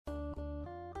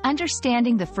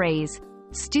understanding the phrase,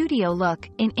 studio look,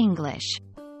 in English.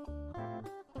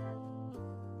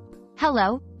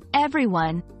 Hello,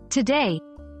 everyone. Today,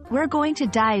 we're going to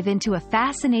dive into a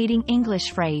fascinating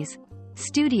English phrase,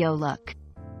 studio look.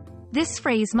 This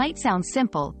phrase might sound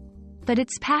simple, but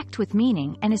it's packed with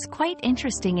meaning and is quite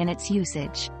interesting in its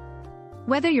usage.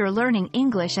 Whether you're learning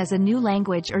English as a new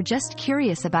language or just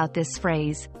curious about this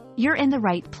phrase, you're in the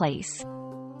right place.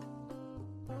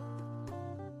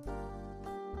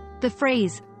 The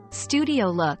phrase, studio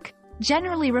look,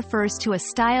 generally refers to a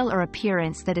style or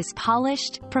appearance that is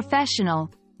polished, professional,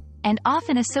 and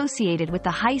often associated with the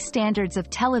high standards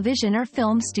of television or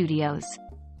film studios.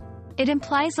 It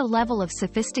implies a level of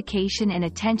sophistication and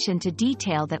attention to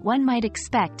detail that one might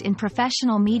expect in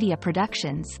professional media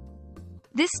productions.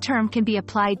 This term can be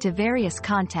applied to various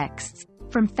contexts,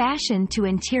 from fashion to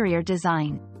interior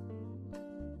design.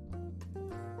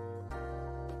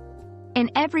 In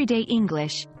everyday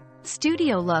English,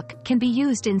 studio look can be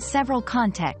used in several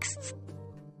contexts.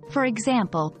 For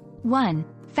example, 1.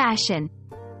 Fashion.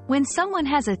 When someone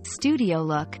has a studio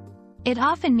look, it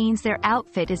often means their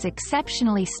outfit is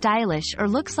exceptionally stylish or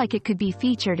looks like it could be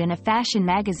featured in a fashion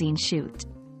magazine shoot.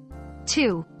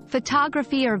 2.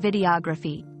 Photography or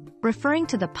videography. Referring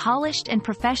to the polished and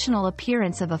professional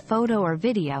appearance of a photo or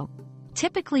video,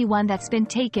 typically one that's been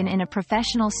taken in a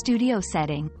professional studio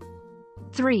setting.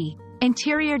 3.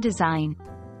 Interior design.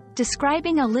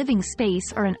 Describing a living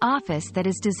space or an office that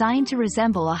is designed to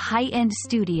resemble a high-end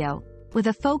studio, with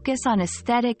a focus on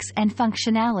aesthetics and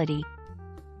functionality.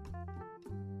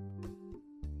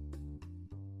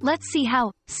 Let's see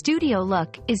how studio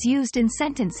look is used in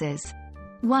sentences.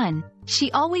 1.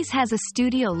 She always has a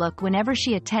studio look whenever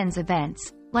she attends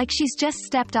events, like she's just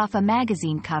stepped off a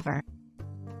magazine cover.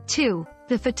 2.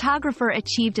 The photographer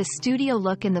achieved a studio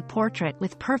look in the portrait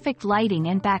with perfect lighting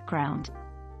and background.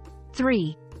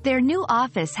 3. Their new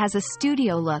office has a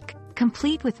studio look,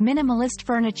 complete with minimalist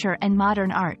furniture and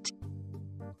modern art.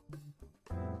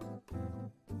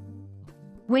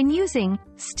 When using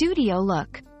studio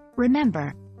look,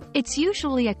 remember, it's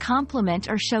usually a compliment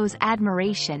or shows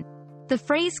admiration. The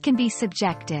phrase can be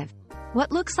subjective.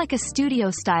 What looks like a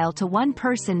studio style to one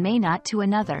person may not to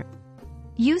another.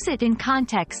 Use it in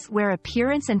contexts where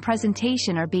appearance and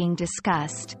presentation are being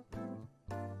discussed.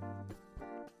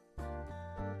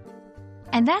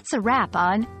 And that's a wrap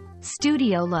on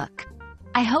studio look.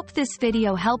 I hope this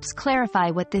video helps clarify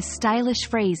what this stylish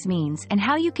phrase means and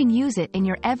how you can use it in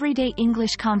your everyday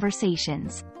English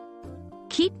conversations.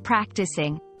 Keep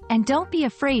practicing, and don't be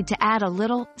afraid to add a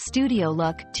little studio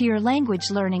look to your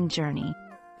language learning journey.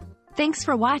 Thanks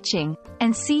for watching,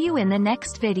 and see you in the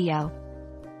next video.